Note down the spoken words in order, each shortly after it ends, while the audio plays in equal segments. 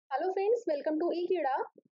friends, welcome to Ekeeda,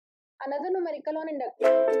 another numerical on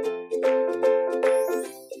inductance.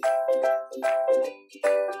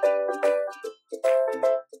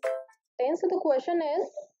 So the question is,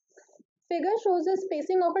 figure shows the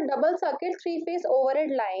spacing of a double circuit three-phase overhead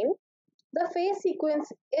line. The phase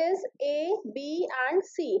sequence is A, B and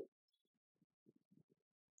C.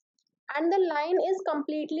 And the line is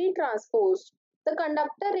completely transposed. The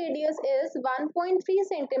conductor radius is 1.3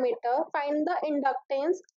 cm. Find the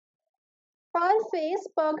inductance per phase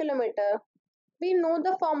per kilometer. We know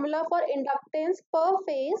the formula for inductance per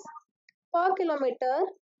phase per kilometer.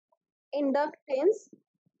 Inductance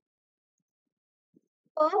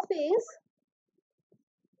per phase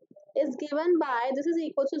is given by, this is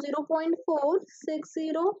equal to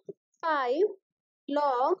 0.4605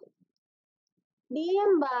 log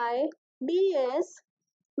dm by ds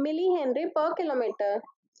millihenry per kilometer.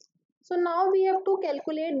 So now we have to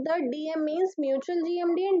calculate the dm means mutual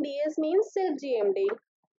GMD and ds means self GMD.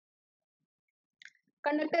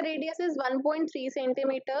 Conductor radius is 1.3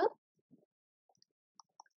 centimeter.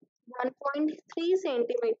 1.3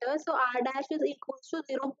 centimeter. So r dash is equal to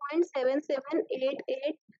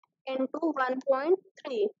 0.7788 into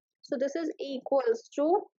 1.3. So this is equals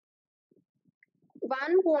to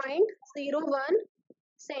 1.01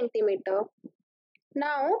 centimeter.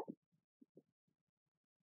 Now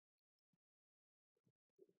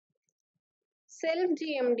self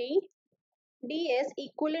GMD ds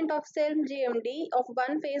equivalent of self GMD of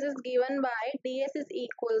one phase is given by ds is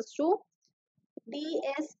equals to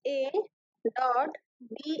dsa dot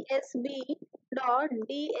dsb dot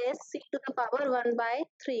dsc to the power 1 by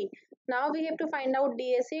 3. Now we have to find out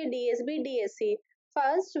dsa, dsb, dsc.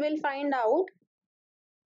 First we'll find out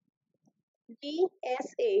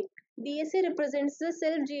dsa. dsa represents the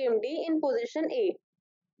self GMD in position A.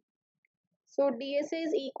 So dsa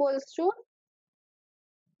is equals to,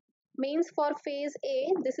 means for phase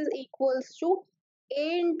A, this is equals to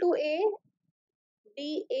A into A,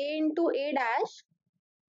 d A into A dash,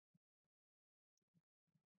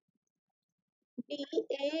 d A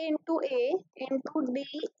into A into d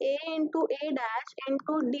A into A dash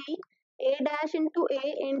into d A dash into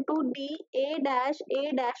A into d A dash to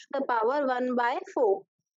the power 1 by 4.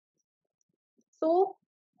 So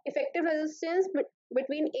effective resistance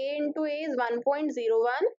between A into A is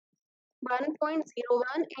 1.01.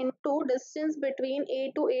 1.01 into distance between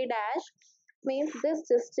A to A dash means this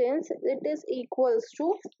distance, it is equals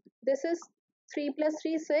to, this is 3 plus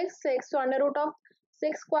 3 6, so under root of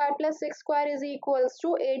 6 square plus 6 square is equals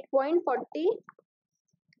to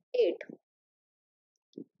 8.48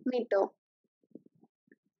 meter.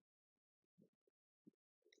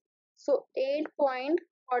 So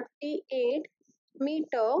 8.48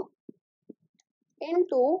 meter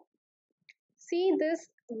into, see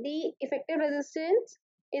this, the effective resistance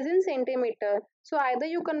is in centimeter. So either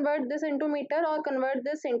you convert this into meter or convert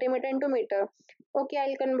this centimeter into meter. Okay,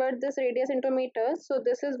 I'll convert this radius into meters. So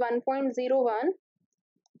this is 1.01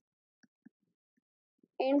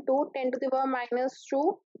 into 10 to the power minus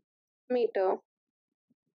 2 meter.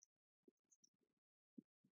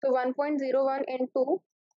 So 1.01 into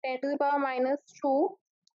 10 to the power minus 2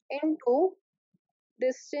 into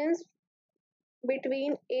distance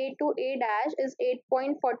between A to A dash is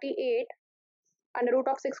 8.48 under root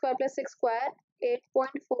of 6 square plus 6 square,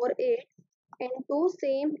 8.48 into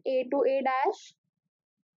same A to A dash.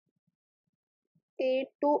 A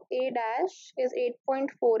to A dash is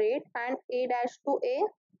 8.48 and A dash to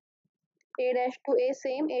A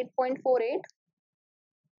same 8.48.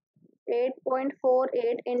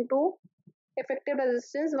 8.48 into effective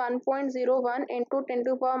resistance 1.01 into 10 to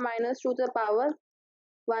the power minus 2 to the power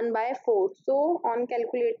 1 by 4. So on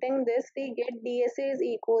calculating this, we get DSA is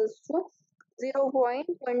equals to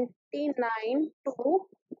 0.292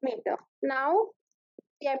 meter. Now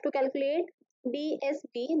we have to calculate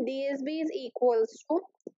DSB. DSB is equals to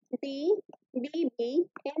DBB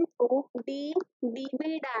into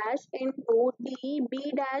DBB dash into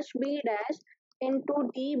DB dash B dash into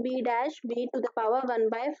DB dash B to the power 1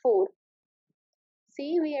 by 4.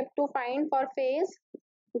 See, we have to find for phase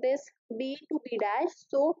this B to B dash.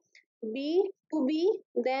 So B to B,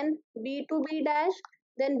 then B to B dash,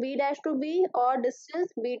 then B dash to B, or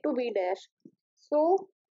distance B to B dash. So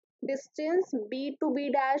distance B to B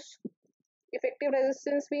dash, effective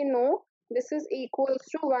resistance we know, this is equals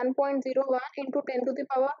to 1.01 into 10 to the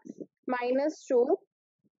power minus 2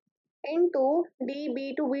 into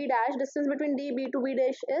DB to B dash. Distance between DB to B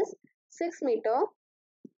dash is 6 meter.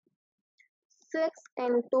 6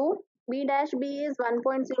 into B dash B is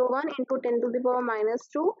 1.01 into 10 to the power minus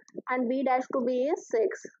 2 and B dash to B is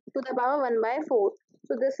 6 to the power 1 by 4.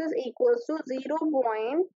 So this is equals to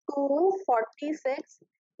 0.246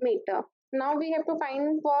 meter. Now we have to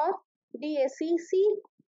find for DSC. See,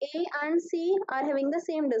 A and C are having the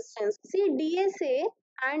same distance. See, DSA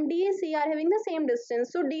and DSC are having the same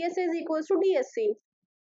distance. So DSA is equals to DSC.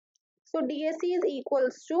 So DSC is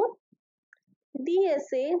equals to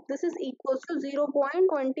DSA. This is equals to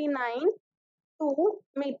 0.292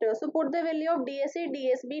 meters. So put the value of DSA,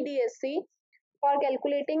 DSB, DSC for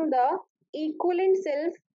calculating the equivalent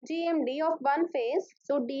self GMD of one phase.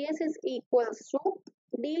 So DS is equals to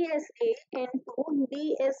DSA into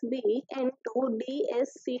DSB into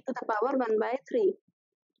DSC to the power 1 by 3.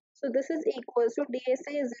 So this is equals to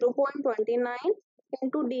DSA is 0.29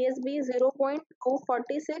 into DSB is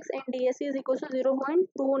 0.246 and DSC is equals to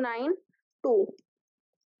 0.292 to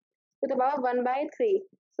the power 1 by 3.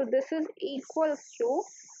 So this is equals to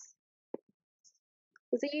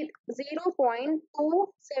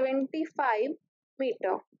 0.275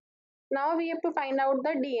 meter. Now we have to find out the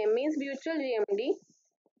DM means mutual GMD.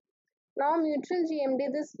 Now mutual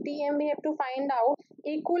GMD, this DM we have to find out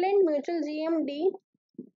equivalent mutual GMD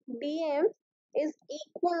DM is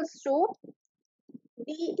equals to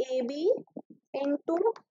DAB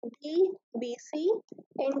into DBC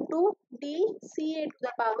into DCA to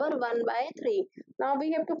the power 1 by 3. Now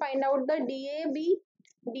we have to find out the DAB,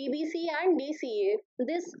 DBC and DCA.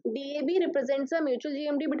 This DAB represents the mutual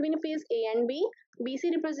GMD between phase A and B.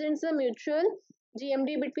 BC represents the mutual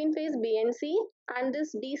GMD between phase B and C. And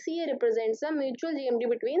this DCA represents the mutual GMD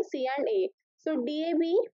between C and A. So DAB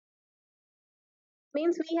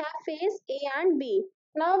means we have phase A and B.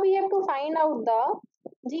 Now we have to find out the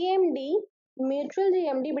GMD, mutual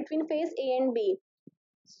GMD between phase A and B.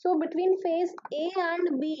 So between phase A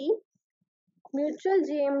and B, mutual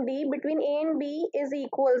GMD between A and B is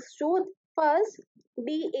equals to first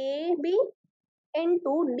DAB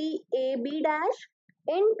into DAB dash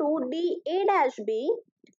into DA dash B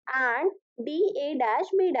and DA dash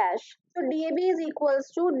B dash. So DAB is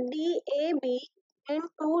equals to DAB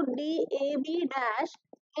into DAB dash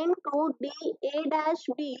into DA dash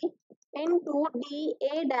B into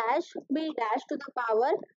DA dash B dash to the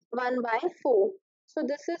power 1 by 4. So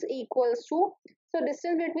this is equals to, so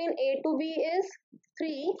distance between A to B is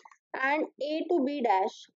 3 and A to B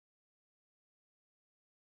dash.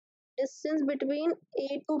 Distance between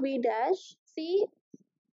A to B dash, see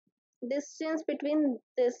distance between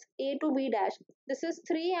this A to B dash. This is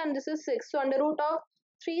 3 and this is 6. So under root of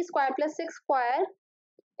 3 square plus 6 square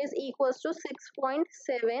is equals to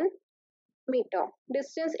 6.7 meter.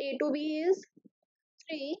 Distance A to B is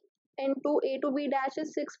 3 into A to B dash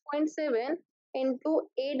is 6.7 into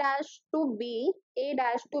A dash to B,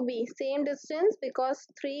 same distance because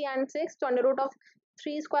 3 and 6, so under root of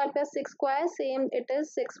 3 square plus 6 square, same, it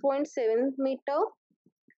is 6.7 meter.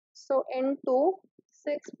 So into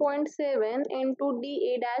 6.7 into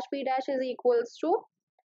D A dash B dash is equals to,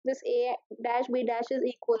 this A dash B dash is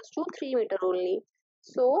equals to 3 meter only.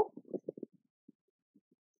 So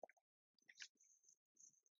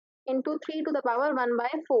into 3 to the power 1 by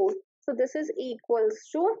 4. So this is equals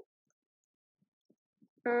to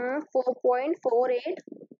 4.48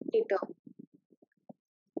 meter.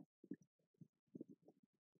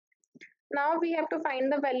 Now we have to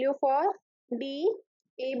find the value for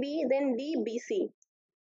DAB then DBC.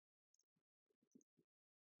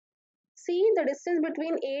 See, the distance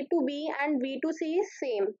between A to B and B to C is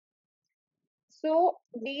same. So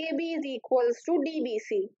DAB is equals to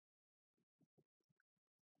DBC.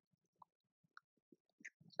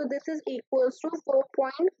 So this is equals to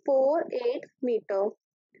 4.48 meter.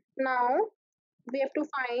 Now we have to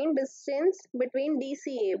find distance between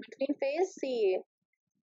DCA, between phase CA.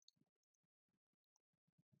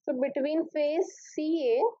 So between phase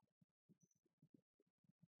CA,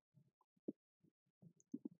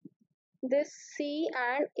 this C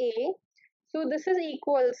and A, so this is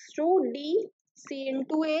equals to D C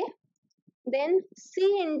into A, then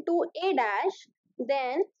C into A dash,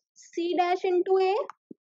 then C dash into A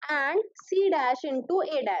and C dash into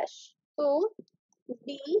A dash. So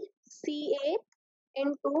D C A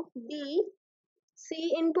into D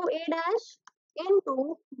C into A dash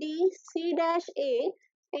into D C dash A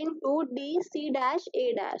into D C dash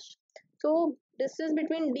A dash. So distance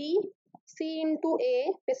between D C into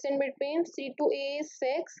A, distance between C to A is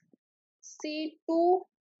 6, C to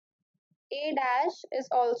A dash is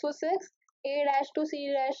also 6, A dash to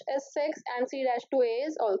C dash is 6 and C dash to A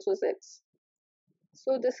is also 6.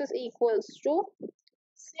 So this is equals to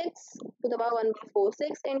 6 to the power 1 by 4.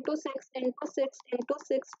 6 into 6 into 6 into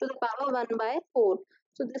 6 to the power 1 by 4.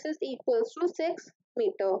 So this is equals to 6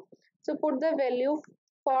 meter. So put the value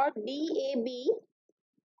for DAB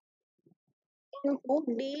into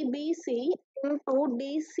dBc into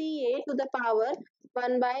dCA to the power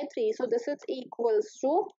 1 by 3. So this is equals to,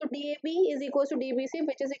 so DAB is equals to dBc,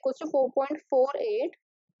 which is equals to 4.48.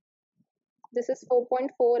 This is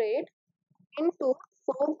 4.48 into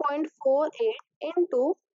 4.48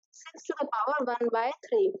 into 6 to the power 1 by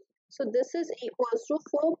 3. So this is equals to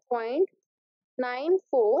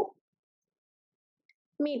 4.94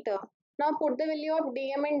 meter. Now put the value of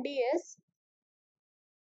dm and ds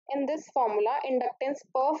in this formula. Inductance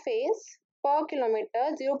per phase per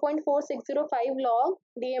kilometer 0.4605 log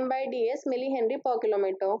dm by ds millihenry per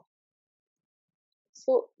kilometer.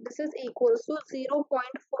 So this is equals to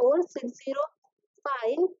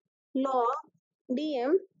 0.4605 log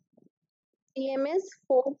dm. dm is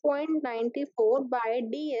 4.94 by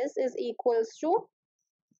ds is equals to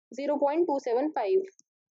 0.275.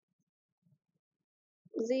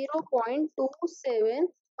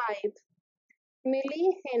 0.275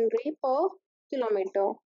 millihenry per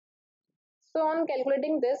kilometer. So on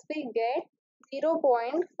calculating this, we get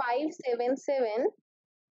 0.577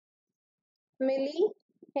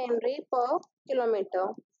 millihenry per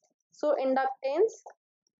kilometer. So inductance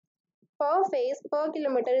per phase per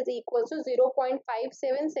kilometer is equal to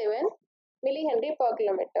 0.577 millihenry per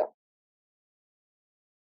kilometer.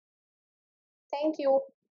 Thank you.